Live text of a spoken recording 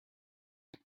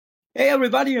Hey,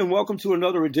 everybody, and welcome to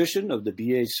another edition of the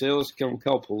BA Sales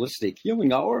Chemical Holistic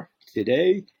Healing Hour.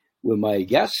 Today, with my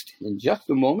guest in just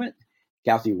a moment,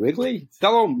 Kathy Wrigley,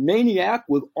 fellow maniac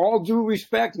with all due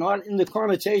respect, not in the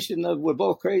connotation of we're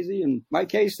both crazy. In my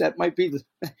case, that might be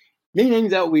the meaning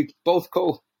that we both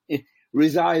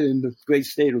reside in the great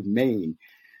state of Maine.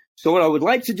 So what I would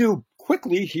like to do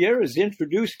quickly here is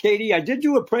introduce Katie. I did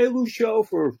do a prelude show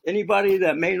for anybody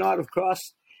that may not have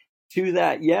crossed to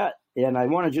that yet. And I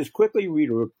want to just quickly read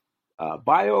her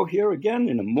bio here again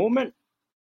in a moment.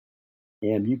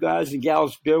 And you guys and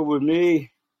gals bear with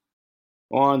me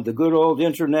on the good old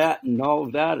internet and all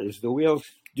of that as the wheels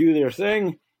do their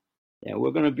thing. And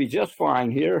we're going to be just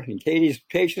fine here. And Katie's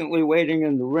patiently waiting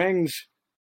in the rings.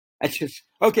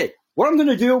 Okay, what I'm going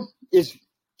to do is,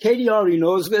 Katie already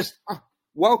knows this.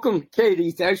 Welcome,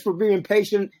 Katie. Thanks for being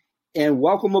patient. And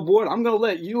welcome aboard. I'm going to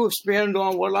let you expand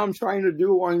on what I'm trying to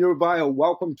do on your bio.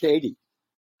 Welcome, Katie.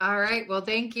 All right. Well,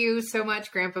 thank you so much,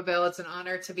 Grandpa Bill. It's an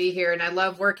honor to be here. And I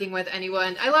love working with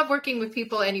anyone. I love working with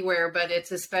people anywhere, but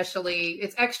it's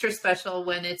extra special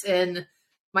when it's in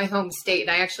my home state.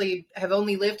 And I actually have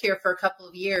only lived here for a couple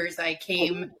of years. I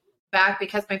came back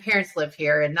because my parents live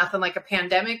here, and nothing like a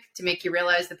pandemic to make you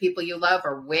realize the people you love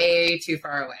are way too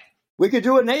far away. We could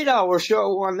do an 8-hour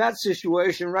show on that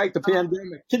situation, right? The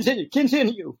pandemic.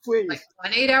 Continue, please. Like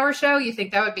an 8-hour show? You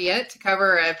think that would be it to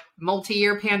cover a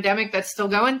multi-year pandemic that's still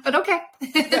going? But okay.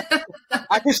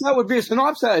 I guess that would be a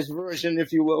synopsized version,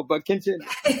 if you will, but continue.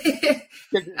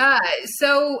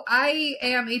 So I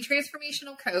am a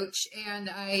transformational coach, and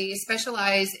I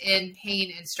specialize in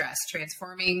pain and stress,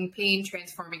 transforming pain,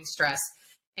 transforming stress.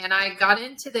 And I got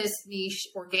into this niche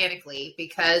organically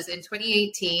because in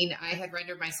 2018, I had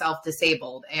rendered myself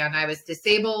disabled, and I was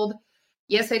disabled.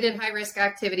 Yes, I did high risk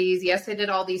activities. Yes, I did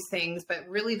all these things, but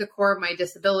really the core of my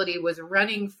disability was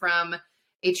running from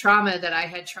a trauma that I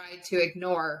had tried to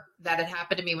ignore that had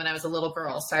happened to me when I was a little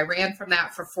girl. So I ran from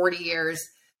that for 40 years.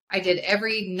 I did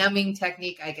every numbing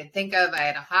technique I could think of. I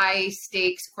had a high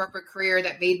stakes corporate career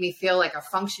that made me feel like a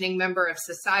functioning member of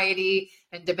society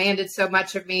and demanded so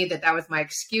much of me that was my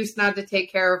excuse not to take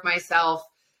care of myself.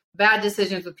 Bad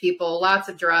decisions with people, lots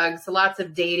of drugs, lots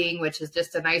of dating, which is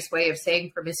just a nice way of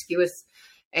saying promiscuous,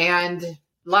 and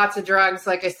lots of drugs.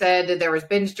 Like I said, there was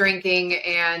binge drinking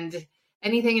and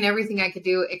anything and everything I could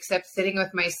do except sitting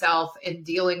with myself and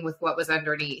dealing with what was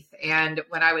underneath. And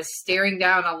when I was staring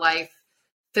down a life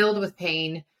filled with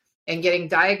pain and getting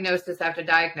diagnosis after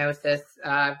diagnosis,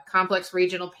 complex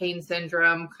regional pain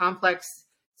syndrome,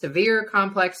 severe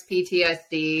complex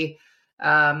PTSD,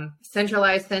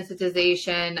 centralized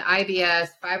sensitization, IBS,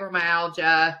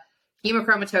 fibromyalgia,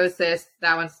 hemochromatosis.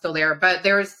 That one's still there, but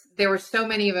there were so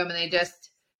many of them, and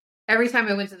every time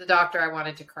I went to the doctor, I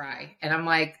wanted to cry. And I'm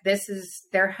like,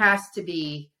 there has to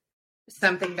be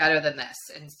something better than this.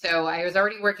 And so I was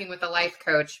already working with a life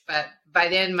coach, but by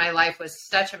then my life was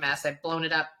such a mess. I'd blown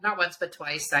it up, not once, but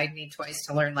twice. I need twice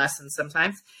to learn lessons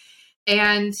sometimes,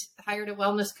 and hired a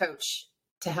wellness coach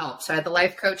to help. So I had the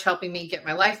life coach helping me get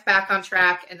my life back on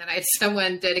track. And then I had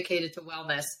someone dedicated to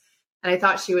wellness. And I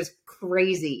thought she was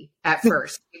crazy at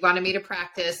first. She wanted me to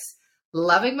practice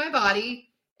loving my body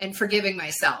and forgiving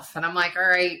myself. And I'm like, all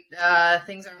right,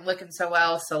 things aren't looking so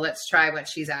well, so let's try what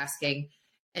she's asking.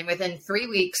 And within 3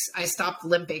 weeks, I stopped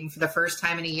limping for the first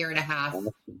time in a year and a half.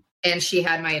 And she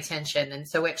had my attention. And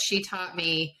so what she taught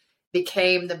me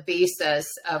became the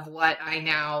basis of what I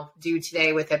now do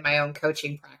today within my own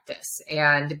coaching practice.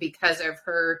 And because of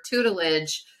her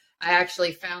tutelage, I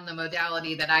actually found the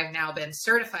modality that I've now been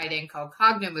certified in called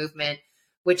Cogno movement,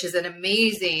 which is an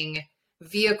amazing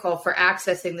vehicle for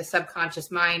accessing the subconscious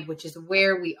mind, which is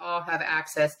where we all have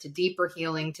access to deeper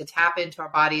healing, to tap into our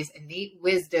body's innate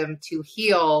wisdom, to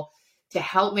heal, to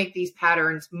help make these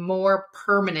patterns more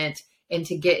permanent, and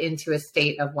to get into a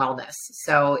state of wellness.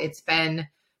 So it's been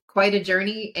quite a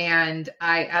journey, and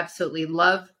I absolutely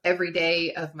love every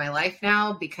day of my life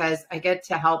now because I get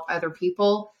to help other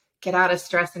people get out of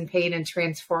stress and pain and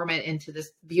transform it into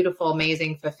this beautiful,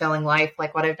 amazing, fulfilling life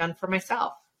like what I've done for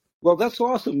myself. Well, that's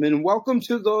awesome. And welcome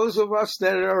to those of us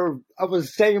that are of the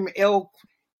same ilk,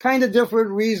 kind of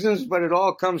different reasons, but it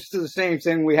all comes to the same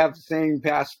thing. We have the same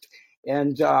past.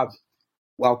 And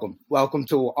welcome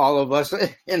to all of us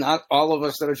and all of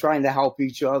us that are trying to help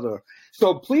each other.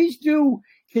 So please do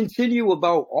continue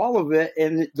about all of it.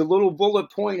 And the little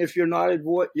bullet point, if you're not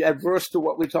adverse to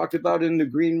what we talked about in the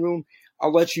green room,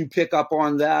 I'll let you pick up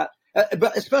on that.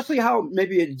 But especially how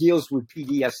maybe it deals with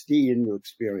PTSD in your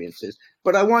experiences.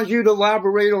 But I want you to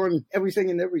elaborate on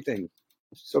everything.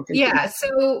 So yeah.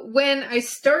 So when I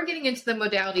start getting into the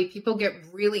modality, people get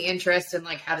really interested in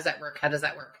like, how does that work? How does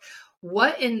that work?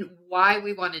 what and why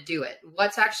we want to do it,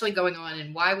 what's actually going on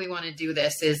and why we want to do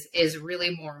this is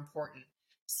really more important.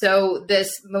 So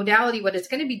this modality, what it's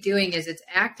going to be doing is it's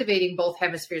activating both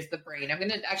hemispheres of the brain. I'm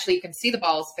going to actually, you can see the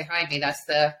balls behind me. That's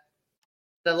the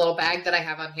little bag that I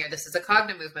have on here. This is a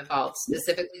Cogno movement ball. It's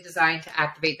specifically designed to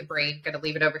activate the brain. I'm going to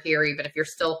leave it over here, even if you're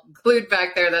still glued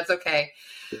back there, that's okay.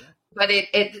 Yeah. But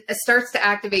it starts to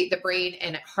activate the brain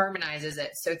and it harmonizes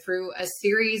it. So through a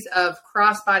series of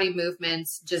cross-body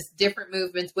movements, just different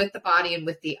movements with the body and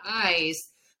with the eyes,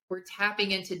 we're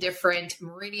tapping into different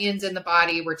meridians in the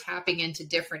body. We're tapping into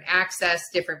different access,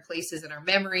 different places in our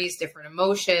memories, different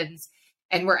emotions.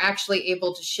 And we're actually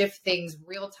able to shift things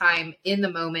real time in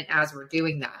the moment as we're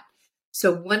doing that.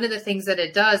 So one of the things that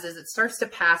it does is it starts to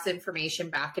pass information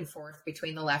back and forth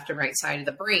between the left and right side of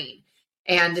the brain.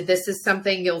 And this is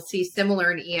something you'll see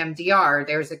similar in EMDR.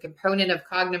 There's a component of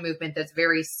Cogno movement that's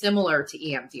very similar to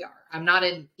EMDR. I'm not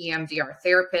an EMDR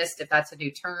therapist, if that's a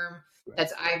new term.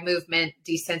 That's eye movement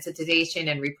desensitization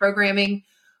and reprogramming,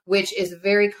 which is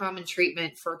very common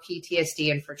treatment for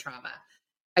PTSD and for trauma.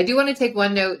 I do want to take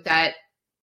one note that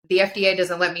the FDA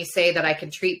doesn't let me say that I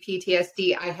can treat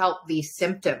PTSD. I help the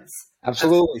symptoms.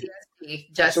 Absolutely.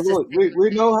 Absolutely.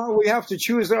 We know how we have to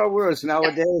choose our words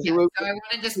nowadays. Yeah. So I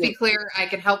want to just be clear. I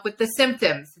can help with the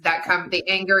symptoms that come, the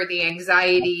anger, the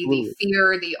anxiety, the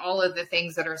fear, all of the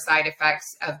things that are side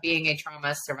effects of being a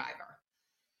trauma survivor.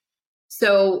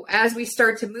 So as we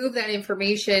start to move that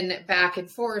information back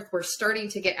and forth, we're starting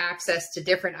to get access to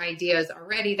different ideas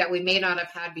already that we may not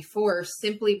have had before,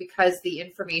 simply because the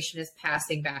information is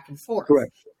passing back and forth.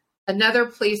 Correct. Another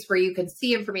place where you can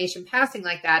see information passing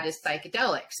like that is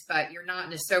psychedelics, but you're not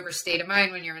in a sober state of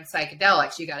mind when you're in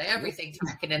psychedelics. You got everything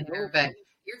talking in there, but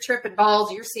you're tripping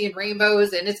balls, you're seeing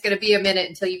rainbows, and it's going to be a minute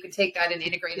until you can take that and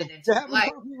integrate it into your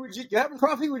life. You're having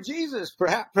coffee with Jesus,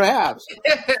 perhaps.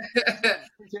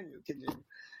 Continue.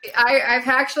 I've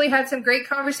actually had some great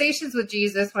conversations with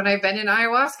Jesus when I've been in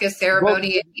ayahuasca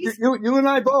ceremony. Well, you and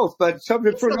I both, but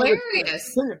something for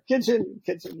hilarious. Continue.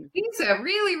 He's a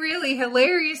really, really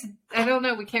hilarious. I don't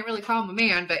know. We can't really call him a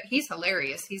man, but he's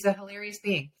hilarious. He's a hilarious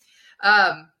being.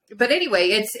 But anyway,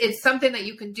 it's something that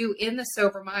you can do in the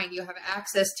sober mind. You have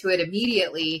access to it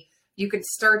immediately. You can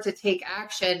start to take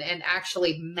action and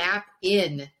actually map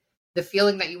in the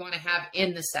feeling that you want to have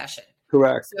in the session.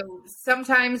 Correct. So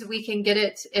sometimes we can get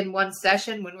it in one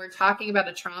session when we're talking about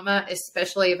a trauma,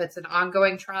 especially if it's an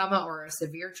ongoing trauma or a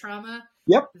severe trauma.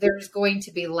 Yep. There's going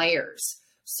to be layers.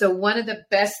 So one of the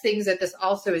best things that this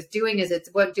also is doing is it's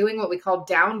doing what we call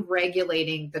down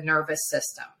regulating the nervous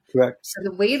system. Correct. So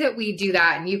the way that we do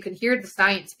that, and you can hear the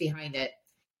science behind it,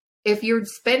 if you're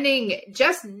spending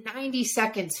just 90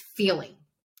 seconds feeling,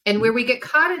 and where we get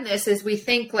caught in this is we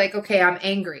think like, okay, I'm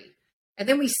angry. And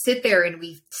then we sit there and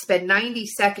we spend 90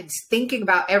 seconds thinking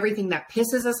about everything that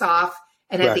pisses us off.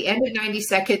 And at the end of 90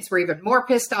 seconds, we're even more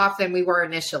pissed off than we were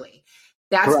initially.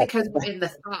 That's because we're in the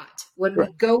thought. When we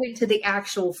go into the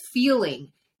actual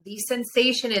feeling, the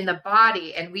sensation in the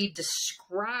body, and we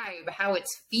describe how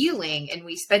it's feeling, and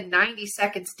we spend 90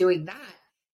 seconds doing that,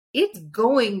 it's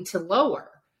going to lower.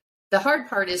 The hard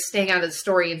part is staying out of the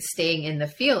story and staying in the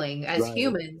feeling. As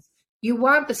humans, you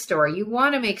want the story. You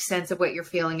want to make sense of what you're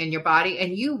feeling in your body,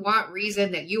 and you want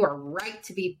reason that you are right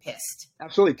to be pissed.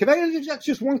 Absolutely. Can I interject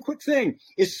just one quick thing?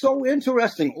 It's so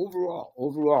interesting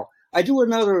overall. I do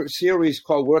another series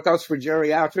called Workouts for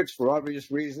Geriatrics, for obvious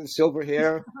reasons, silver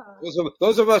hair.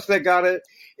 Those of us that got it.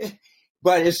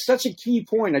 But it's such a key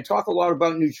point. I talk a lot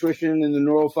about nutrition and the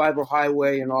neurofiber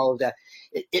highway and all of that.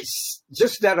 It's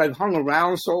just that I've hung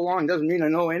around so long. Doesn't mean I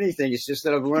know anything. It's just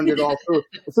that I've learned it all through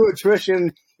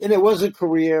nutrition, and it was a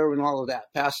career and all of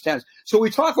that, past tense. So we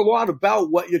talk a lot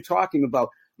about what you're talking about.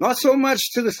 Not so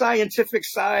much to the scientific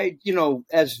side,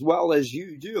 as well as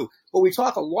you do, but we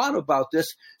talk a lot about this.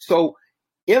 So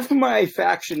if my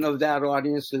faction of that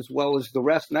audience, as well as the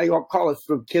rest, and I call it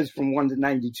for kids from 1 to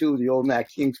 92, the old Nat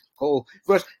King Cole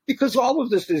verse, because all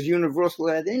of this is universal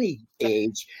at any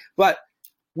age. But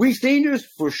we seniors,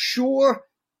 for sure,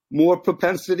 more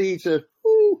propensity to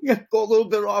go a little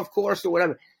bit off course or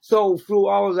whatever. So through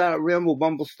all of that ramble,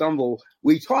 bumble, stumble,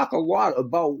 we talk a lot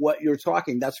about what you're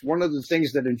talking. That's one of the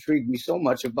things that intrigued me so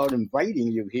much about inviting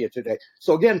you here today.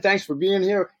 So again, thanks for being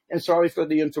here, and sorry for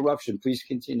the interruption. Please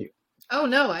continue. Oh,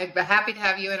 no, I'm happy to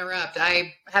have you interrupt.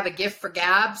 I have a gift for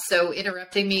gab, so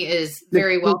interrupting me is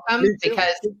very welcome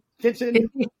because continue.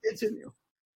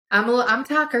 I'm a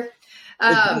talker.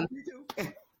 But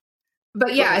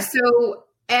yeah, so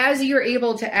as you're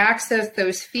able to access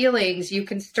those feelings, you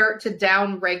can start to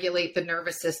down regulate the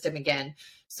nervous system again.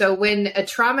 So when a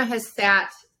trauma has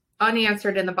sat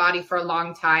unanswered in the body for a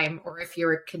long time, or if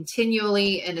you're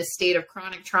continually in a state of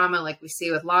chronic trauma, like we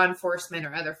see with law enforcement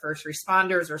or other first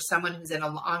responders, or someone who's in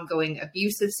an ongoing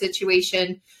abusive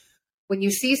situation, when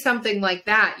you see something like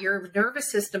that, your nervous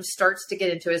system starts to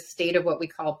get into a state of what we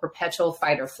call perpetual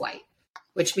fight or flight,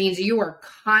 which means you are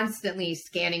constantly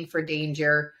scanning for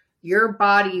danger. Your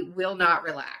body will not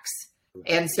relax.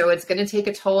 And so it's going to take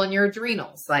a toll on your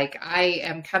adrenals. Like, I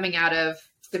am coming out of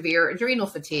severe adrenal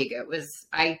fatigue.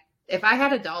 If I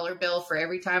had $1 bill for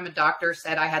every time a doctor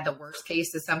said I had the worst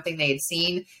case of something they had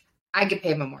seen, I could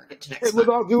pay my mortgage next month. With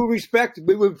all due respect,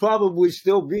 we would probably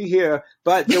still be here,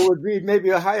 but there would be maybe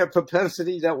a higher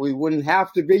propensity that we wouldn't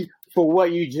have to be for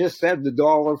what you just said, the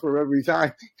 $1 for every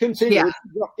time. Continue. Yeah.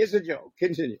 It's a joke.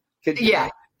 Continue. Yeah.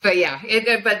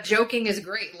 But joking is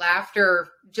great.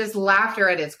 Laughter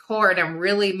at its core. And I'm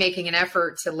really making an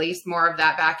effort to lace more of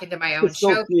that back into my own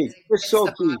show. It's so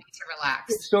key. To relax.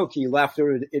 It's so key.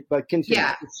 Laughter, but continue.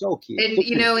 Yeah. It's so key. And,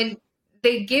 and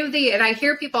they give and I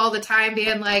hear people all the time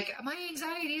being like, my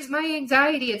anxiety is my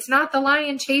anxiety. It's not the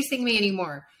lion chasing me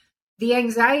anymore. The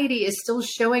anxiety is still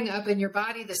showing up in your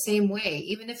body the same way.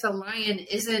 Even if the lion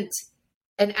isn't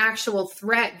an actual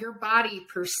threat, your body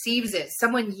perceives it.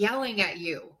 Someone yelling at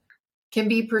you can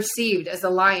be perceived as a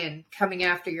lion coming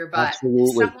after your butt.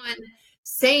 Absolutely. Someone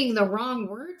saying the wrong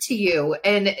word to you,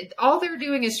 and all they're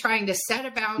doing is trying to set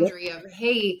a boundary of,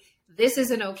 hey, this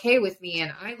isn't okay with me,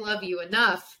 and I love you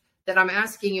enough that I'm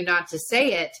asking you not to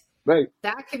say it. Right.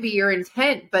 That could be your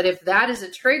intent. But if that is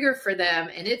a trigger for them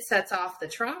and it sets off the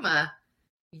trauma,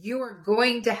 you are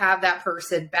going to have that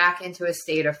person back into a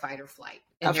state of fight or flight.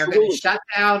 And Absolutely. They're going to shut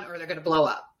down or they're going to blow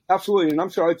up. Absolutely. And I'm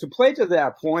sorry to play to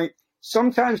that point.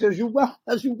 Sometimes, as you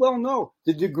well know,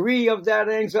 the degree of that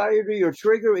anxiety or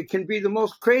trigger, it can be the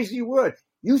most crazy word.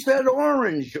 You said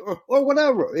orange or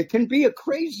whatever. It can be a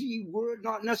crazy word,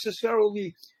 not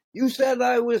necessarily. You said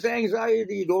I was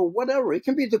anxiety or whatever. It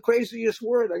can be the craziest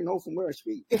word I know from where I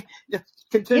speak.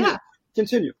 Continue. Yeah.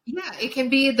 Continue. Yeah, it can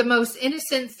be the most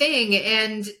innocent thing.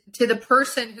 And to the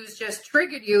person who's just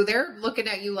triggered you, they're looking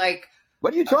at you like,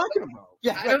 what are you talking about?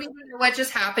 Yeah, I don't even know what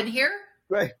just happened here.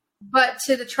 Right. But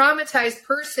to the traumatized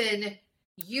person,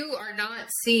 you are not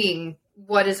seeing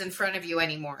what is in front of you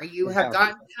anymore. You have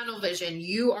gotten tunnel vision.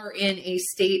 You are in a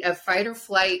state of fight or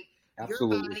flight.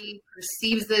 Absolutely. Your body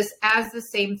perceives this as the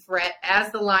same threat as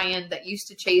the lion that used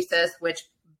to chase us, which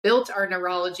built our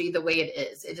neurology the way it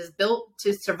is. It is built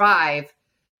to survive.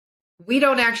 We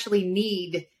don't actually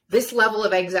need this level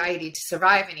of anxiety to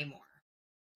survive anymore.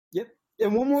 Yep.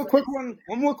 And one more quick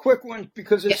one,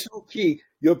 because it's so key.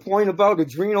 Your point about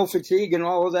adrenal fatigue and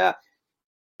all of that.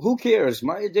 Who cares?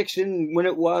 My addiction, when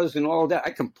it was and all of that,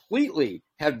 I completely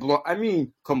had blown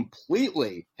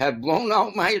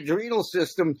out my adrenal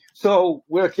system. So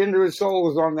we're kindred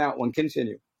souls on that one.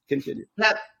 Continue.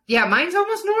 Yeah, mine's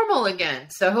almost normal again.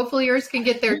 So hopefully yours can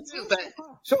get there too. But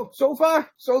so far,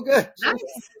 so good. Nice.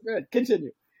 So good.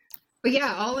 Continue. But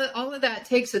yeah, all of that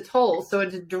takes a toll. So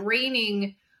it's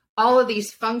draining all of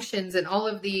these functions and all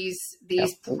of these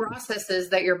processes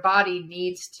that your body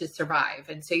needs to survive.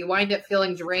 And so you wind up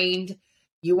feeling drained,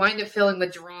 you wind up feeling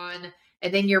withdrawn,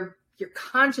 and then your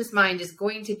conscious mind is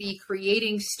going to be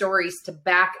creating stories to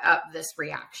back up this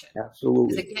reaction.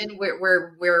 Absolutely. Because again,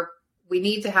 we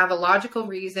need to have a logical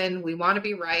reason. We want to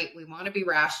be right. We want to be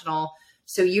rational.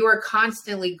 So you are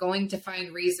constantly going to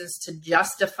find reasons to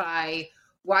justify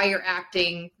why you're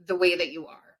acting the way that you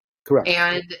are. Correct.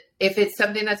 And if it's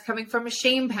something that's coming from a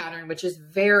shame pattern, which is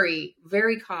very,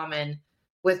 very common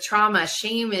with trauma,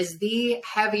 shame is the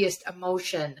heaviest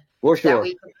emotion that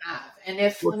we can have. And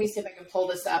let me see if I can pull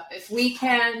this up. If we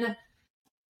can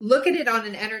look at it on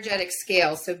an energetic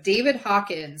scale. So David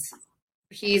Hawkins,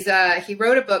 he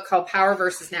wrote a book called Power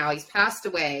versus Now. He's passed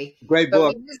away. Great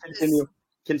book.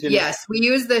 Continue. Yes, we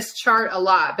use this chart a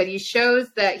lot, but he shows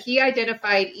that he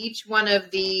identified each one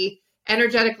of the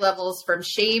energetic levels from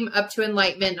shame up to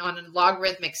enlightenment on a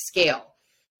logarithmic scale.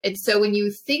 And so when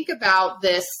you think about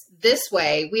this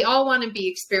way, we all want to be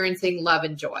experiencing love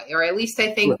and joy, or at least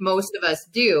I think most of us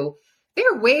do.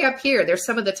 They're way up here. They're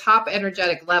some of the top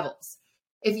energetic levels.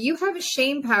 If you have a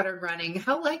shame pattern running,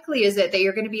 how likely is it that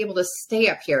you're going to be able to stay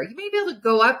up here? You may be able to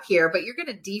go up here, but you're going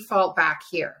to default back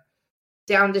here,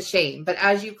 down to shame. But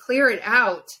as you clear it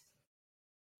out,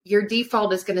 your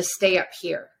default is going to stay up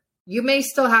here. You may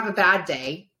still have a bad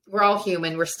day. We're all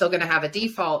human. We're still going to have a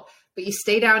default, but you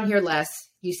stay down here less,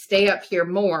 you stay up here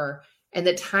more, and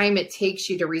the time it takes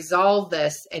you to resolve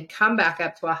this and come back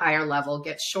up to a higher level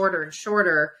gets shorter and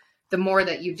shorter the more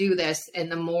that you do this,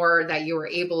 and the more that you are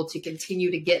able to continue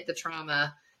to get the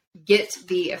trauma, get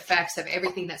the effects of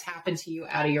everything that's happened to you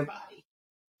out of your body.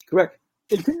 Correct.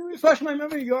 And can you refresh my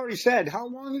memory? You already said, how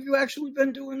long have you actually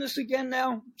been doing this again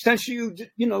now? Since you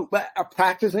are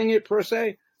practicing it per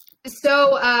se?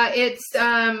 So it's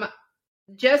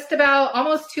just about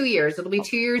almost 2 years. It'll be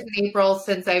 2 years in April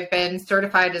since I've been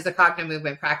certified as a Cogno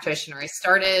movement practitioner. I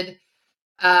started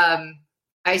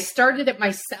it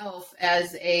myself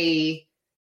as a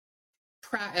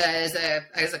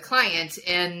client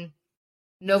in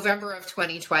November of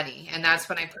 2020, and that's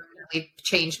when I permanently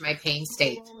changed my pain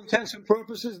state. For all intents and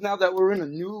purposes, now that we're in a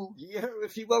new year,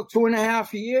 if you will,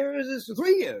 2.5 years, it's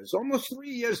 3 years, almost 3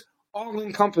 years, all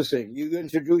encompassing. You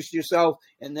introduced yourself,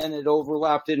 and then it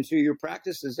overlapped into your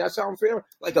practice. Does that sound fair?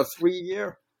 Like a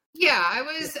 3-year? Yeah,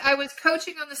 I was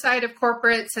coaching on the side of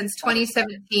corporate since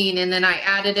 2017, and then I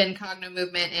added in Cogno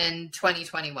movement in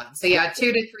 2021. So yeah,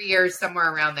 2 to 3 years,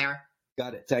 somewhere around there.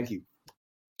 Got it. Thank you.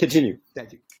 Continue.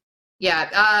 Thank you.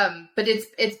 Yeah, but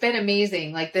it's been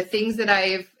amazing. Like the things that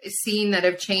I've seen that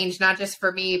have changed, not just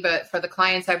for me, but for the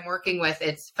clients I'm working with,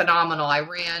 it's phenomenal. I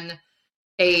ran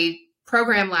a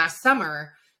program last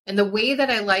summer, and the way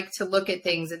that I like to look at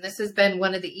things, and this has been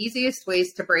one of the easiest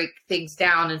ways to break things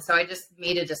down, and so I just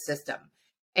made it a system.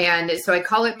 And so I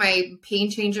call it my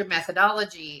pain changer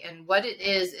methodology, and what it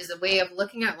is a way of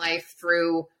looking at life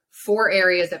through 4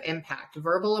 areas of impact: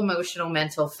 verbal, emotional,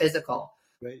 mental, physical.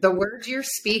 Right. The words you're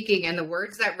speaking and the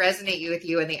words that resonate with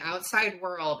you in the outside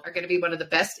world are going to be one of the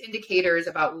best indicators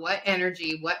about what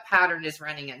energy, what pattern is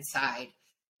running inside.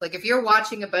 Like if you're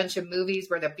watching a bunch of movies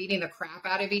where they're beating the crap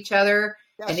out of each other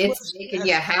and it's making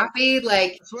you happy,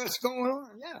 like that's what's going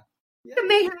on. Yeah. You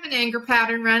may have an anger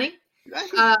pattern running. Right.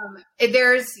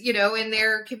 There's, and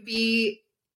there can be,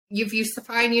 if you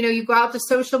find, you go out to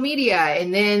social media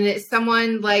and then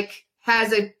someone like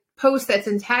has a post that's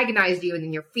antagonized you and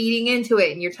then you're feeding into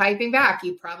it and you're typing back,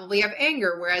 you probably have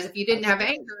anger. Whereas if you didn't have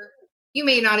anger, you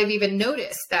may not have even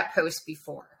noticed that post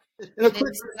before.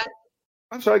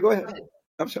 I'm sorry, go ahead.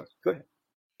 I'm sorry, go ahead.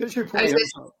 Finish your point.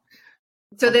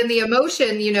 So then the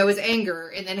emotion, is anger.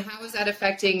 And then how is that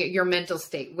affecting your mental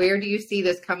state? Where do you see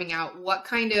this coming out? What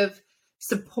kind of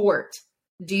support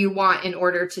do you want in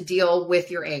order to deal with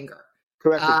your anger?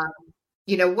 Correct.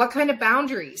 What kind of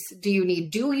boundaries do you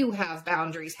need? Do you have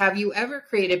boundaries? Have you ever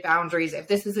created boundaries? If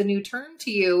this is a new term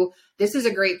to you, this is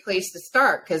a great place to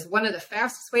start, because one of the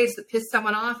fastest ways to piss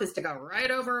someone off is to go right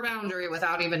over a boundary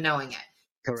without even knowing it.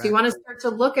 Correct. So you want to start to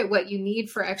look at what you need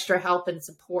for extra help and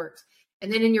support.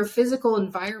 And then in your physical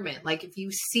environment, like if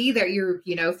you see that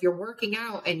if you're working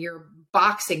out and you're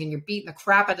boxing and you're beating the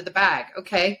crap out of the bag,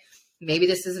 okay, maybe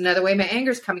this is another way my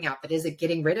anger's coming out, but is it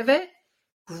getting rid of it?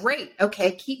 Great.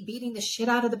 Okay. Keep beating the shit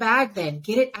out of the bag then.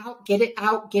 Get it out, get it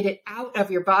out, get it out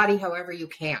of your body however you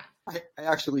can. I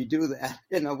actually do that,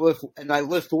 and I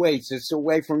lift weights. It's a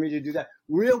way for me to do that.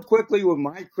 Real quickly, with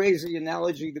my crazy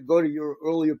analogy, to go to your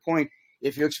earlier point,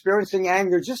 if you're experiencing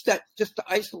anger, just to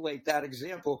isolate that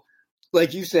example,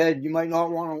 like you said, you might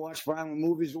not want to watch violent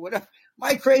movies or whatever.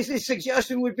 My crazy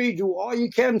suggestion would be do all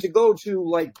you can to go to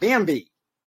like Bambi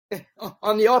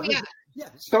on the opposite. Yeah. Yeah.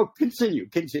 So continue.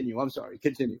 I'm sorry.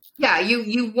 Continue. Yeah.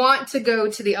 You want to go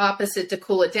to the opposite to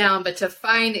cool it down, but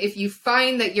if you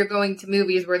find that you're going to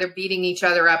movies where they're beating each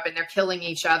other up and they're killing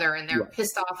each other and they're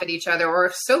pissed off at each other, or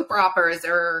if soap operas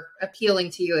are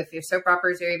appealing to you, if your soap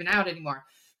operas are even out anymore,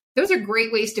 those are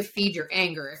great ways to feed your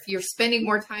anger. If you're spending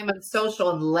more time on social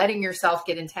and letting yourself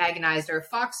get antagonized, or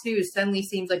Fox News suddenly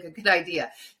seems like a good idea,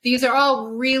 these are all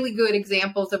really good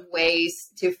examples of ways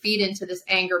to feed into this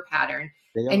anger pattern.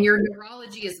 And your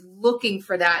neurology is looking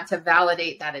for that to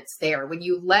validate that it's there. When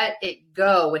you let it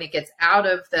go, when it gets out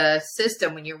of the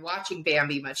system, when you're watching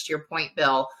Bambi, much to your point,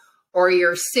 Bill, or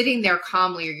you're sitting there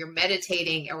calmly, or you're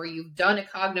meditating, or you've done a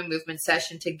Cogno movement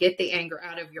session to get the anger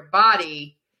out of your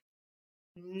body,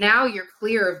 now you're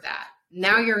clear of that.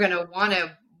 Now you're going to want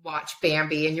to watch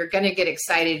Bambi, and you're going to get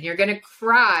excited, and you're going to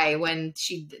cry when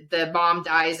the mom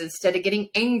dies instead of getting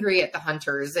angry at the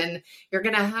hunters. And you're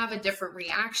going to have a different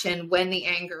reaction when the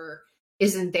anger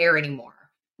isn't there anymore.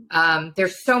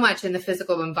 There's so much in the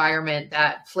physical environment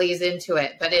that plays into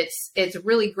it, but it's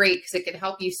really great because it can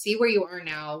help you see where you are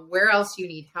now, where else you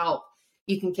need help.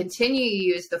 You can continue to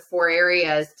use the 4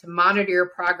 areas to monitor your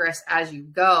progress as you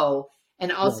go,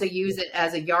 and also use it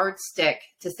as a yardstick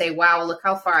to say, wow, look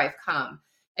how far I've come.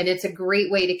 And it's a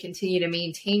great way to continue to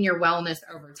maintain your wellness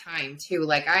over time too.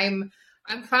 Like I'm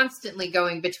constantly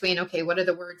going between, okay, what are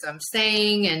the words I'm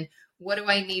saying and what do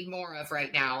I need more of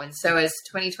right now? And so as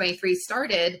 2023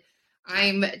 started,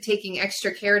 I'm taking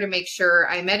extra care to make sure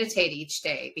I meditate each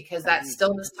day, because that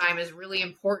stillness time is really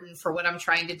important for what I'm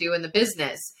trying to do in the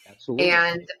business. Absolutely.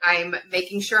 And I'm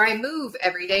making sure I move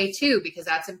every day too, because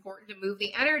that's important to move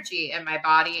the energy in my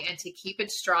body and to keep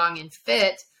it strong and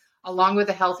fit, along with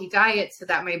a healthy diet, so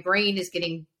that my brain is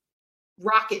getting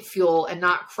rocket fuel and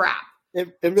not crap.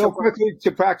 And real quickly,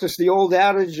 to practice the old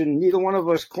adage, and neither one of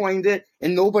us coined it,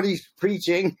 and nobody's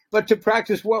preaching, but to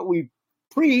practice what we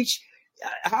preach.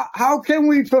 How can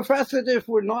we profess it if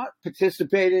we're not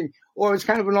participating? Or it's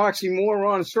kind of an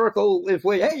oxymoron circle if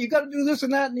hey, you got to do this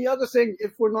and that and the other thing,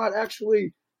 if we're not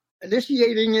actually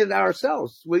initiating it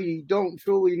ourselves. We don't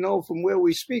truly know from where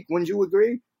we speak. Wouldn't you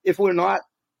agree? If we're not?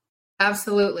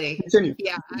 Absolutely. Continue.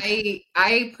 Yeah,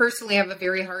 I personally have a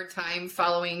very hard time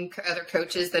following other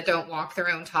coaches that don't walk their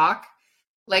own talk.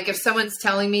 Like, if someone's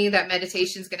telling me that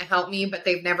meditation is going to help me, but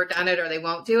they've never done it or they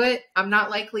won't do it, I'm not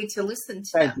likely to listen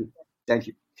to them. Thank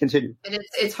you. Continue. And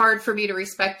it's hard for me to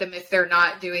respect them if they're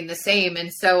not doing the same.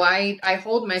 And so I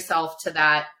hold myself to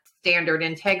that standard.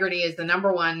 Integrity is the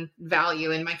number one value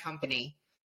in my company.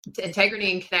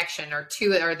 Integrity and connection are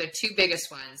the two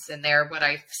biggest ones. And they're what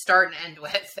I start and end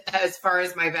with as far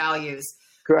as my values.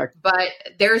 Correct. But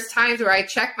there's times where I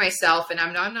check myself and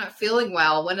I'm not feeling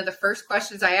well. One of the first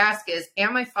questions I ask is,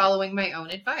 am I following my own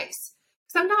advice?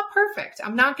 I'm not perfect.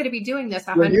 I'm not going to be doing this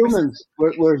 100%. We're humans.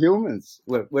 We're humans.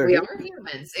 We are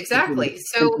humans. Exactly.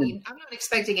 So I'm not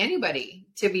expecting anybody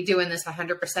to be doing this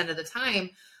 100% of the time,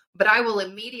 but I will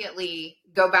immediately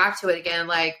go back to it again.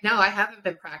 Like, no, I haven't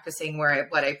been practicing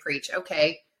what I preach.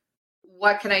 Okay.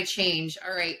 What can I change?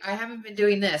 All right. I haven't been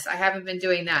doing this. I haven't been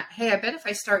doing that. Hey, I bet if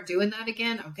I start doing that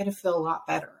again, I'm going to feel a lot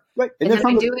better. Right. And then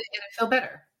I do it and I feel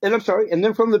better. And I'm sorry. And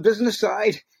then from the business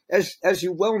side, as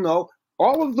you well know,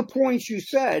 all of the points you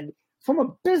said from a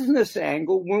business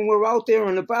angle, when we're out there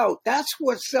and about, that's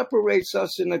what separates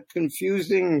us in a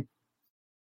confusing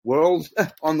world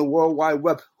on the World Wide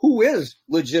Web. Who is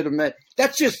legitimate?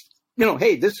 That's just,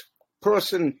 hey, this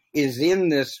person is in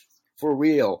this for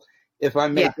real, if I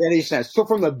make any sense. So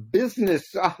from the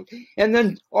business side, and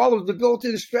then all of the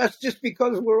built-in stress, just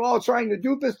because we're all trying to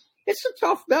do this, it's a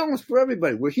tough balance for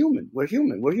everybody. We're human. You're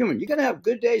going to have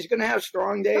good days. You're going to have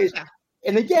strong days. Yeah.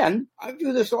 And again, I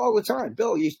do this all the time.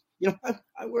 Bill,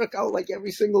 I work out like every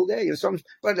single day,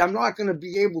 but I'm not going to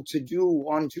be able to do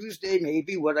on Tuesday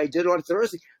maybe what I did on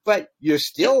Thursday. But you're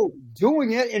still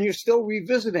doing it, and you're still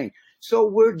revisiting. So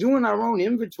we're doing our own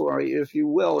inventory, if you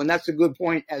will, and that's a good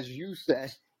point, as you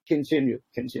said. Continue.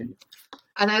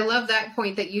 And I love that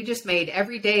point that you just made.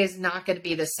 Every day is not going to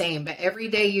be the same, but every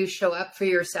day you show up for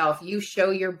yourself. You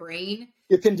show your brain.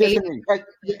 Your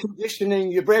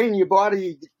conditioning, your brain, your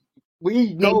body.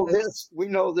 We know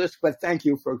this, but thank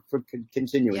you for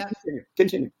continuing. Yeah.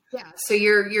 Continue. Yeah. So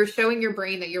you're showing your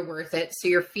brain that you're worth it. So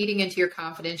you're feeding into your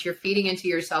confidence. You're feeding into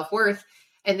your self-worth.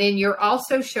 And then you're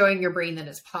also showing your brain that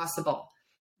it's possible.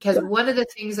 Because one of the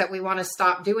things that we want to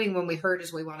stop doing when we hurt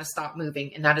is we want to stop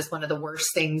moving. And that is one of the worst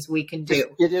things we can do.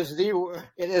 It is the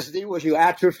worst. You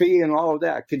atrophy and all of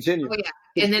that. Continue. Oh,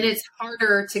 yeah. And then it's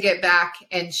harder to get back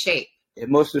in shape.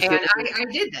 And I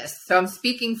did this. So I'm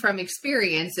speking from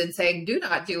experience and saying, do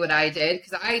not do what I did,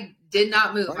 because I did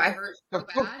not move. I hurt so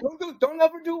bad. Don't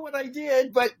ever do what I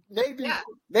did, but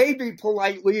maybe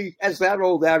politely, as that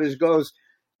old adage goes,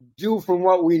 do from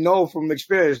what we know from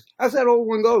experience. How's that old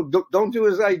one go? Don't do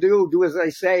as I do as I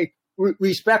say,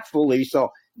 respectfully. So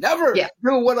never do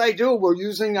what I do. We're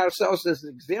using ourselves as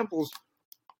examples,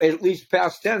 at least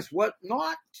past tense, what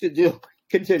not to do.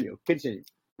 Continue.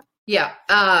 Yeah.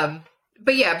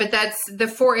 But that's the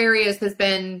 4 areas has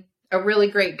been a really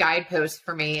great guidepost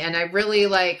for me. And I really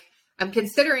I'm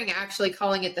considering actually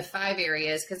calling it the 5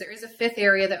 areas, because there is a 5th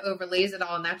area that overlays it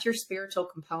all. And that's your spiritual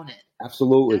component.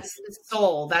 Absolutely. That's the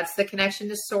soul. That's the connection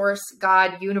to source,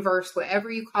 God, universe,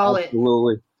 whatever you call it.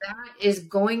 Absolutely. That is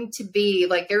going to be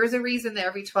there is a reason that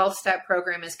every 12-step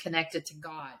program is connected to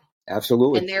God.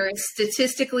 Absolutely. And there is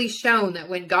statistically shown that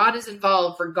when God is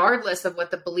involved, regardless of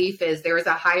what the belief is, there is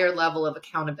a higher level of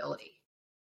accountability.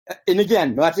 And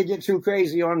again, not to get too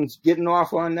crazy on getting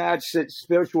off on that,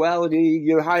 spirituality,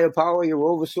 your higher power, your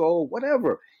oversoul,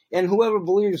 whatever. And whoever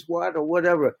believes what or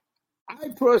whatever. I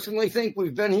personally think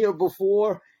we've been here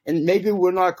before, and maybe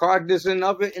we're not cognizant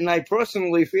of it. And I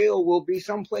personally feel we'll be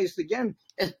someplace again,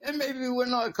 and maybe we're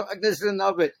not cognizant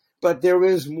of it. But there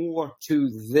is more to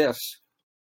this.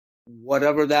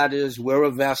 Whatever that is, we're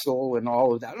a vessel and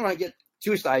all of that. I don't want to get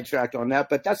too sidetracked on that,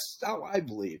 but that's how I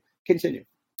believe. Continue.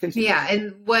 Yeah.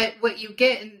 And what you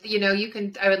get,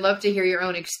 I would love to hear your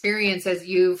own experience as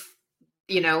you've,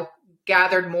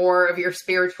 gathered more of your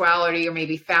spirituality, or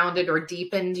maybe founded or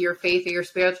deepened your faith or your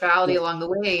spirituality along the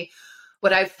way.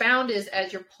 what I've found is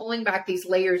as you're pulling back these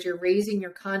layers, you're raising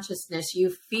your consciousness,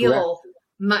 you feel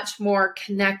much more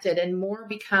connected and more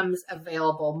becomes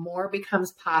available, more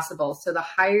becomes possible. So the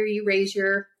higher you raise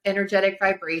your energetic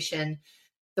vibration,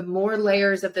 the more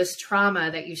layers of this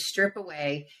trauma that you strip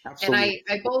away. Absolutely.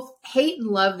 And I both hate and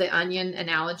love the onion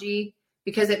analogy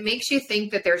because it makes you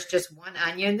think that there's just one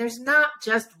onion. There's not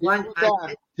just one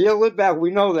onion. Peel it back.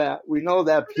 We know that.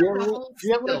 Peel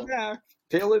it back.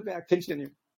 Peel it back.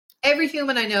 Continue. Every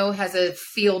human I know has a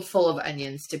field full of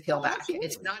onions to peel back. Absolutely.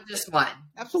 It's not just one.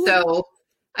 Absolutely. So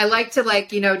I like to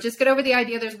just get over the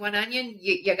idea there's one onion.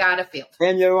 You got a field.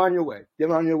 And you're on your way.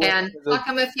 And pluck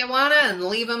them if you want to and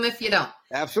leave them if you don't.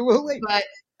 Absolutely. But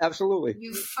absolutely.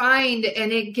 You find,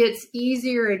 and it gets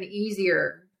easier and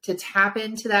easier to tap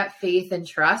into that faith and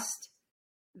trust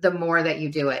the more that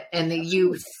you do it. And that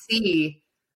you see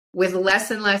with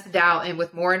less and less doubt and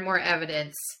with more and more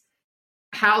evidence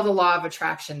how the law of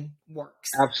attraction works.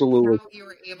 Absolutely. How you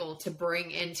are able to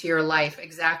bring into your life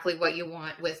exactly what you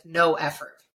want with no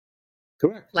effort.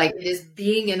 Correct. Like it is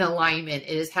being in alignment.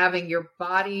 It is having your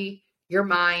body, your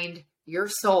mind, your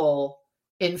soul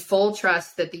in full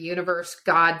trust that the universe,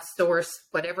 God, source,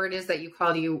 whatever it is that you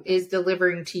call you, is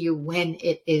delivering to you when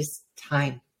it is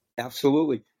time.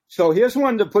 Absolutely. So here's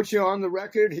one to put you on the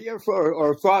record here for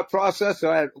or thought process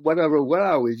at whatever. When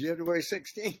are we? January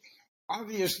 16th.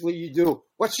 Obviously, you do.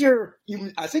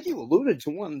 I think you alluded to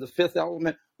one, the fifth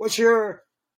element. What's your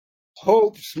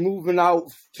hopes moving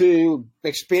out to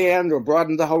expand or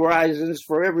broaden the horizons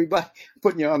for everybody?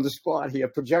 Putting you on the spot here,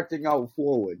 projecting out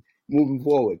forward, moving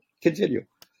forward. Continue.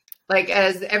 Like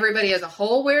as everybody as a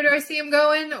whole, where do I see them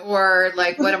going? Or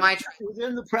like, what am I trying?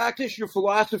 Within the practice, your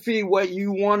philosophy, what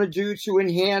you want to do to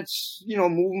enhance,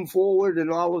 moving forward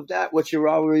and all of that, what you're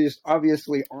always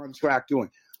obviously on track doing.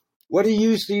 What do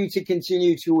you see to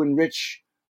continue to enrich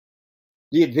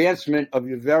the advancement of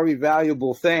your very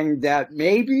valuable thing that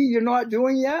maybe you're not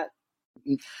doing yet?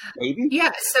 Maybe.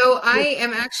 Yeah. So I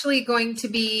am actually going to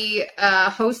be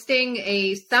hosting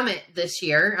a summit this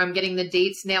year. I'm getting the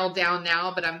dates nailed down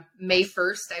now, but I'm May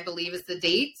 1st, I believe is the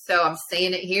date. So I'm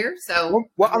saying it here. So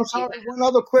I'm sorry. One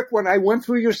other quick one. I went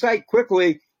through your site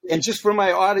quickly. And just for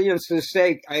my audience's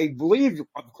sake, I believe,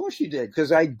 of course you did,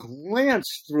 because I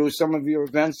glanced through some of your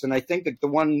events, and I think that the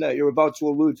one that you're about to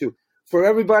allude to, for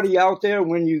everybody out there,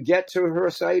 when you get to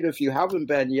her site, if you haven't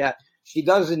been yet, she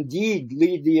does indeed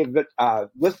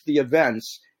list the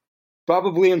events,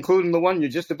 probably including the one you're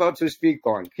just about to speak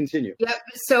on. Continue. Yep.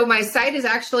 So my site is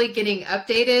actually getting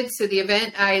updated. So the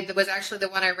event was actually the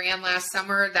one I ran last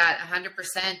summer that 100%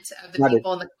 of the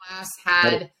people in the class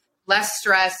had less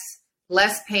stress,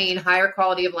 less pain, higher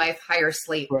quality of life, higher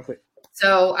sleep. Perfect.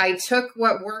 So I took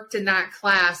what worked in that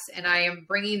class and I am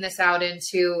bringing this out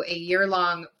into a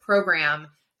year-long program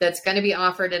that's going to be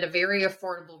offered at a very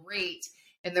affordable rate.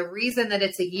 And the reason that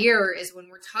it's a year is when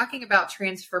we're talking about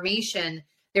transformation,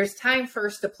 there's time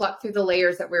first to pluck through the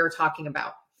layers that we were talking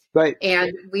about. Right.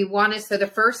 And so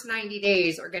the first 90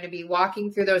 days are going to be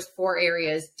walking through those 4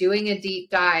 areas, doing a deep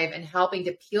dive and helping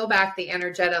to peel back the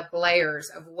energetic layers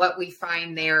of what we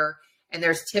find there. And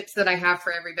there's tips that I have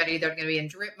for everybody that are going to be in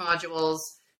drip modules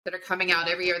that are coming out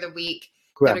every other week.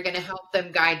 Correct. That are going to help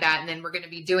them guide that. And then we're going to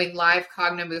be doing live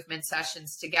Cogno movement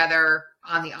sessions together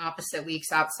on the opposite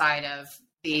weeks outside of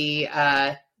the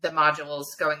modules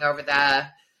going over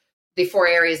the 4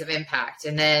 areas of impact.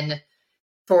 And then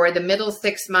for the middle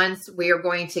 6 months, we are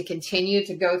going to continue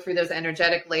to go through those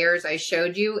energetic layers I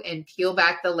showed you and peel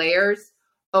back the layers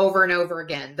over and over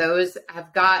again. Those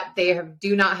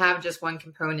do not have just one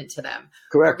component to them.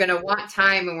 Correct. We're going to want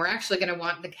time, and we're actually going to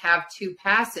want to have 2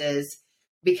 passes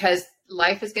because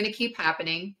life is going to keep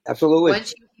happening. Absolutely.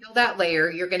 Once you peel that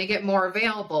layer, you're going to get more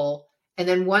available. And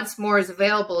then once more is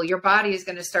available, your body is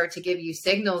going to start to give you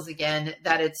signals again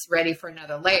that it's ready for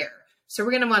another layer. So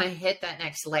we're going to want to hit that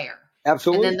next layer.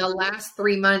 Absolutely. And then the last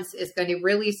 3 months is going to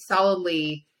really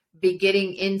solidly be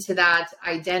getting into that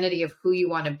identity of who you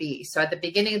want to be. So at the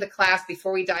beginning of the class,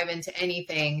 before we dive into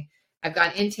anything, I've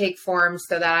got intake forms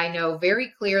so that I know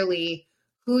very clearly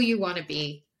who you want to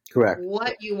be. Correct.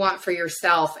 What you want for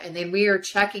yourself. And then we are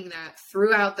checking that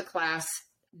throughout the class,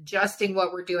 adjusting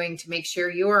what we're doing to make sure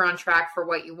you are on track for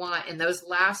what you want. And those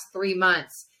last 3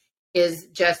 months is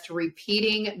just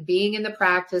repeating, being in the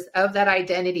practice of that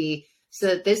identity so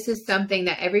that this is something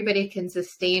that everybody can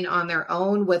sustain on their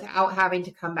own without having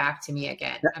to come back to me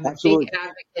again. I'm Absolutely. a big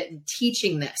advocate in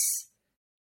teaching this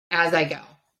as I go.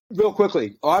 Real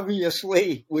quickly,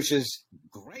 obviously, which is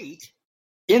great,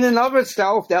 in and of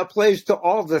itself, that plays to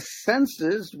all the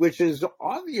senses, which is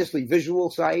obviously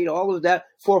visual, sight, all of that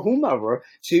for whomever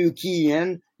to key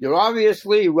in. You're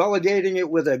obviously relegating it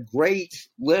with a great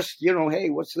list. Hey,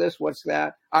 what's this? What's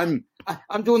that? I'm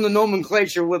doing the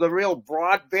nomenclature with a real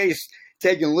broad base,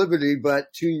 taking liberty.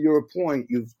 But to your point,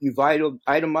 you've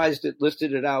itemized it,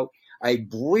 listed it out. I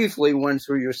briefly went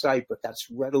through your site, but that's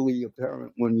readily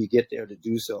apparent when you get there to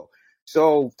do so.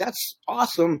 So that's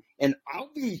awesome, and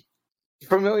I'll be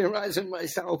familiarizing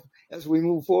myself as we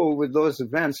move forward with those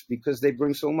events because they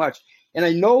bring so much. And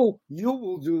I know you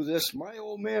will do this, my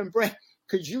old man Brent.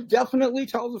 Could you definitely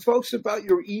tell the folks about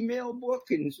your email book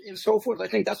and so forth? I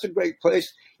think that's a great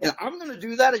place. And I'm going to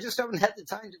do that. I just haven't had the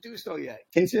time to do so yet.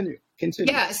 Continue.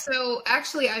 Yeah. So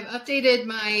actually, I've updated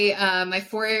my my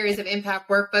 4 areas of impact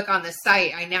workbook on the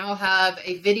site. I now have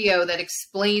a video that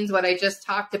explains what I just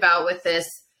talked about with this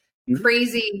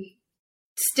crazy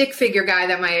stick figure guy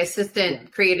that my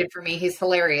assistant created for me. He's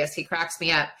hilarious. He cracks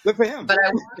me up. Good for him. But I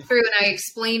walked through and I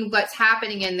explained what's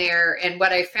happening in there. And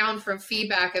what I found from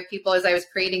feedback of people as I was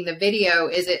creating the video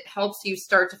is it helps you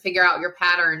start to figure out your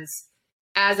patterns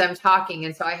as I'm talking.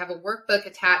 And so I have a workbook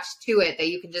attached to it that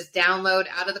you can just download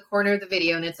out of the corner of the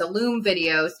video. And it's a Loom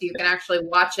video. So you can actually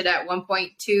watch it at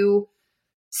 1.2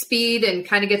 speed and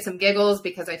kind of get some giggles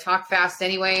because I talk fast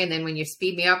anyway. And then when you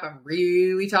speed me up, I'm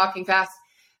really talking fast.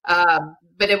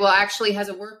 But it will actually has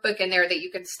a workbook in there that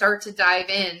you can start to dive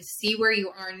in, see where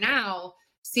you are now,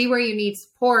 see where you need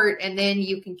support, and then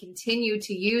you can continue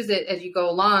to use it as you go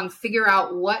along, figure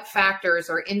out what factors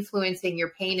are influencing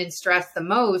your pain and stress the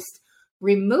most,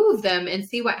 remove them, and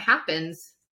see what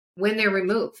happens when they're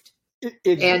removed.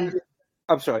 And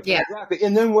I'm sorry. Yeah. Exactly.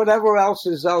 And then whatever else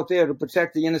is out there to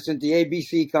protect the innocent, the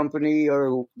ABC company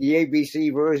or the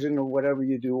ABC version or whatever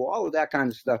you do, all of that kind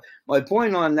of stuff. My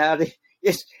point on that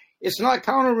is it's not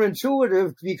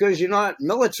counterintuitive because you're not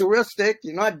militaristic,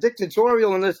 you're not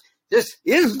dictatorial in this. This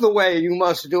is the way you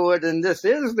must do it, and this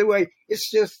is the way. It's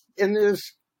just, and there's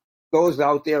goes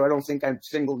out there. I don't think I've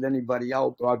singled anybody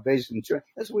out, broad-based,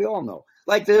 as we all know.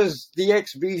 Like there's the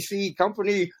XBC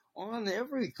company on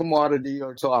every commodity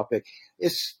or topic.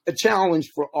 It's a challenge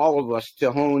for all of us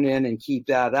to hone in and keep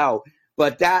that out.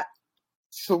 But that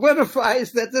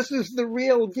solidifies that this is the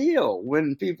real deal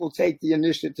when people take the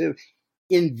initiative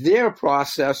in their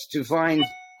process to find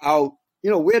out,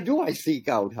 where do I seek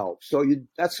out help? So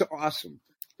that's awesome.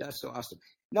 That's awesome.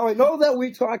 Now, I know that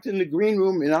we talked in the green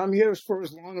room, and I'm here for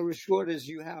as long or as short as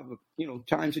you have,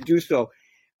 time to do so.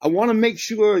 I want to make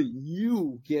sure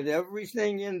you get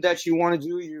everything in that you want to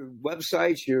do, your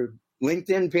websites, your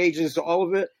LinkedIn pages, all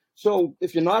of it. So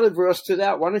if you're not adverse to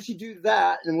that, why don't you do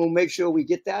that, and we'll make sure we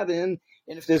get that in.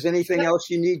 And if there's anything else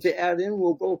you need to add in,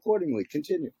 we'll go accordingly.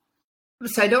 Continue.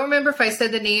 So I don't remember if I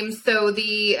said the names. So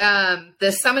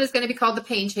the summit is going to be called the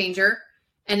Pain Changer,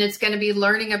 and it's going to be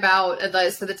learning about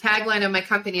so the tagline of my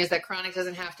company is that chronic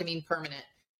doesn't have to mean permanent.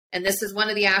 And this is one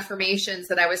of the affirmations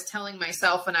that I was telling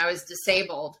myself when I was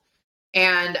disabled.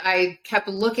 And I kept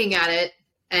looking at it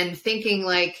and thinking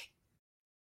like,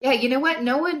 yeah, you know what?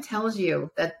 No one tells you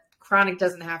that chronic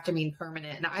doesn't have to mean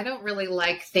permanent. And I don't really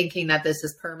like thinking that this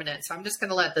is permanent. So I'm just going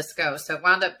to let this go. So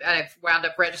I've wound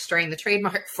up registering the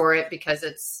trademark for it because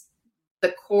it's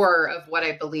the core of what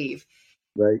I believe.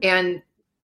 Right. And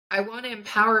I want to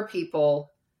empower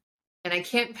people, and I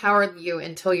can't empower you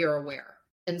until you're aware.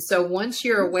 And so once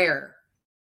you're aware,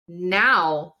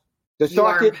 now you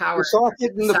are empowered. The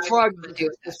socket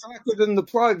and the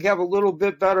plug have a little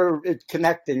bit better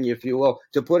connecting, if you will,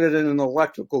 to put it in an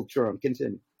electrical term.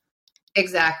 Continue.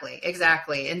 Exactly.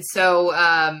 And so,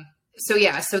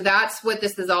 so that's what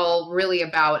this is all really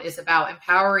about, is about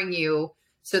empowering you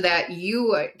so that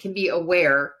you can be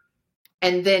aware.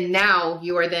 And then now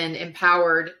you are then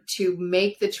empowered to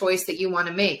make the choice that you want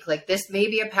to make. Like this may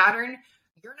be a pattern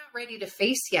you're not ready to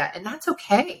face yet. And that's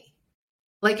okay.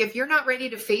 Like if you're not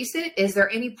ready to face it, is there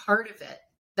any part of it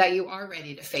that you are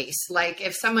ready to face? Like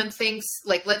if someone thinks,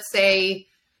 like, let's say,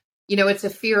 it's a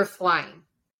fear of flying.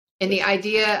 And the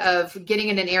idea of getting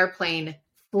in an airplane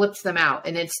flips them out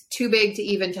and it's too big to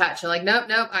even touch. They're like, nope,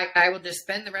 I will just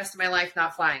spend the rest of my life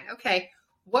not flying. Okay.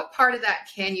 What part of that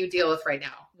can you deal with right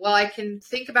now? Well, I can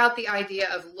think about the idea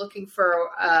of looking for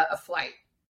a flight.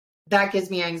 That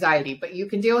gives me anxiety, but you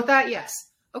can deal with that? Yes.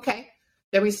 Okay.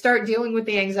 Then we start dealing with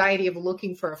the anxiety of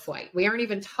looking for a flight. We aren't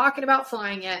even talking about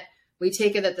flying yet. We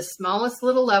take it at the smallest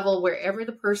little level, wherever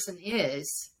the person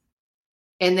is,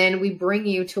 and then we bring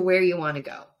you to where you want to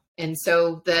go. And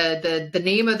so the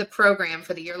name of the program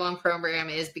for the year-long program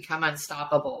is Become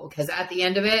Unstoppable, because at the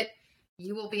end of it,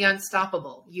 you will be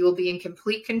unstoppable. You will be in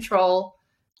complete control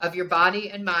of your body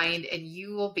and mind, and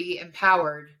you will be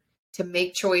empowered to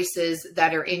make choices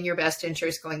that are in your best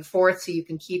interest going forth so you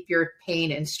can keep your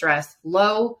pain and stress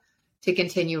low to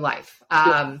continue life.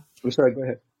 I'm sorry, go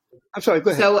ahead. So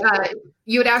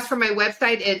you would ask for my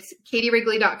website. It's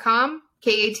katiewrigley.com,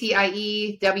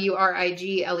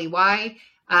 KATIEWRIGLEY.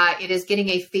 It is getting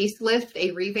a facelift,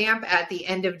 a revamp at the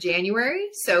end of January.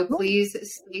 So please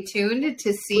stay tuned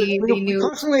to see the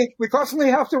new. We constantly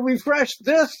have to refresh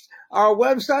our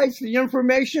websites, the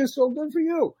information. So good for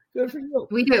you. Good for you.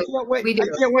 We do. I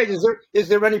can't wait. Is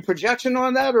there any projection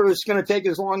on that, or is it going to take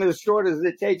as long as short as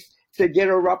it takes to get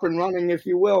her up and running, if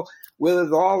you will,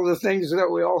 with all the things that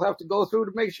we all have to go through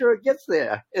to make sure it gets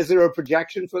there? Is there a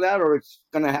projection for that, or it's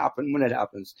going to happen when it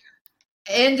happens?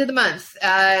 End of the month,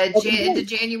 end of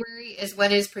January is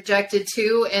when it's projected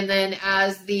to, and then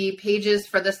as the pages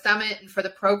for the summit and for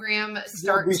the program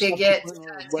start to get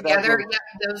together,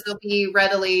 those will be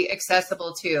readily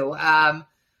accessible too.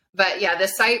 But yeah, the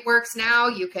site works now.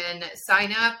 You can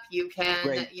sign up. You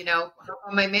can, hop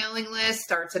on my mailing list,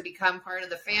 start to become part of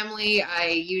the family. I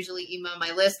usually email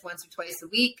my list once or twice a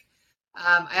week.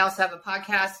 I also have a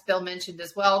podcast Bill mentioned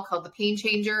as well called The Pain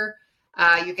Changer.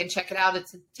 You can check it out.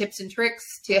 It's tips and tricks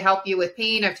to help you with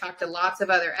pain. I've talked to lots of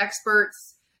other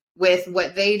experts with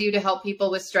what they do to help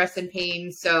people with stress and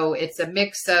pain. So it's a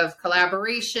mix of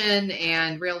collaboration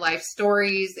and real life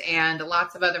stories and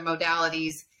lots of other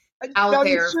modalities out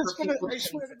there. I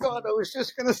swear to God, I was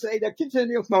just going to say that.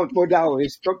 Continue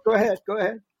modalities. Go ahead.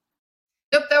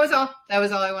 Nope, that was all. That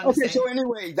was all I wanted to say. Okay, so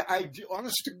anyway,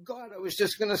 honest to God, I was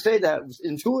just going to say that.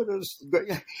 Intuitives,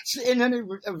 in any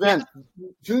event,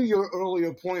 to your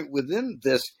earlier point within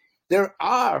this, there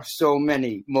are so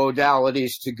many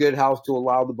modalities to good health to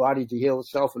allow the body to heal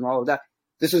itself and all of that.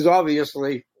 This is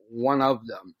obviously one of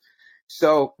them.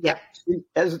 So,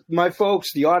 as my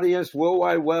folks, the audience, World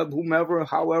Wide Web, whomever,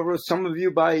 however, some of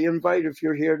you by invite, if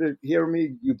you're here to hear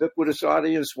me, ubiquitous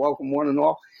audience, welcome one and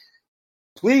all.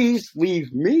 Please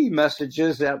leave me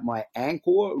messages at my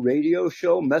Anchor radio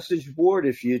show message board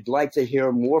if you'd like to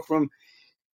hear more from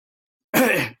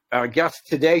our guest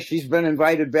today. She's been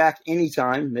invited back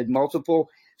anytime at multiple.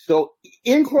 So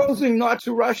in closing, not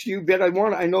to rush you, but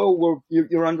I know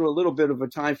you're under a little bit of a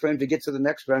time frame to get to the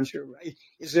next venture, right?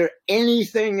 Is there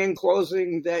anything in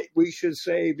closing that we should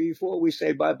say before we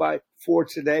say bye-bye for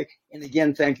today? And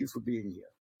again, thank you for being here.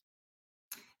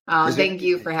 Thank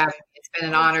you for having me. It's been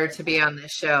an honor to be on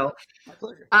this show. My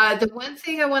pleasure. The one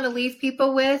thing I want to leave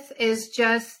people with is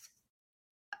just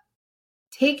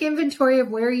take inventory of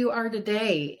where you are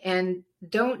today and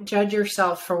don't judge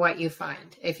yourself for what you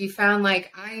find. If you find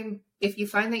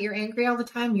that you're angry all the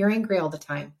time, you're angry all the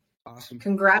time. Awesome.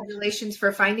 Congratulations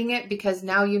for finding it, because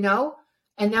now you know,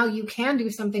 and now you can do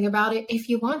something about it if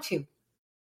you want to.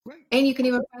 Right. And you can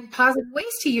even find positive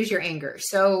ways to use your anger.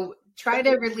 So try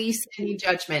to release any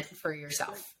judgment for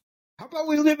yourself. How about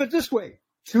we live it this way?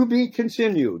 To be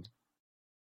continued.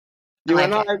 You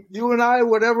and I,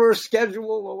 whatever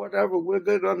schedule or whatever, we're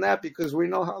good on that because we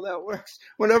know how that works.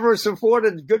 Whenever it's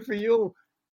afforded, good for you.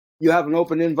 You have an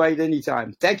open invite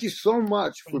anytime. Thank you so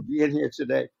much for being here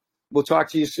today. We'll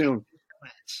talk to you soon.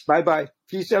 Bye-bye.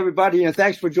 Peace, everybody, and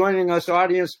thanks for joining us,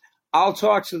 audience. I'll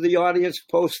talk to the audience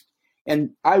post, and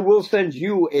I will send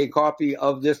you a copy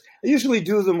of this. I usually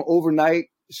do them overnight,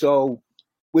 so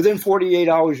within 48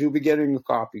 hours, you'll be getting a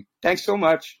copy. Thanks so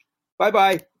much.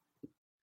 Bye-bye.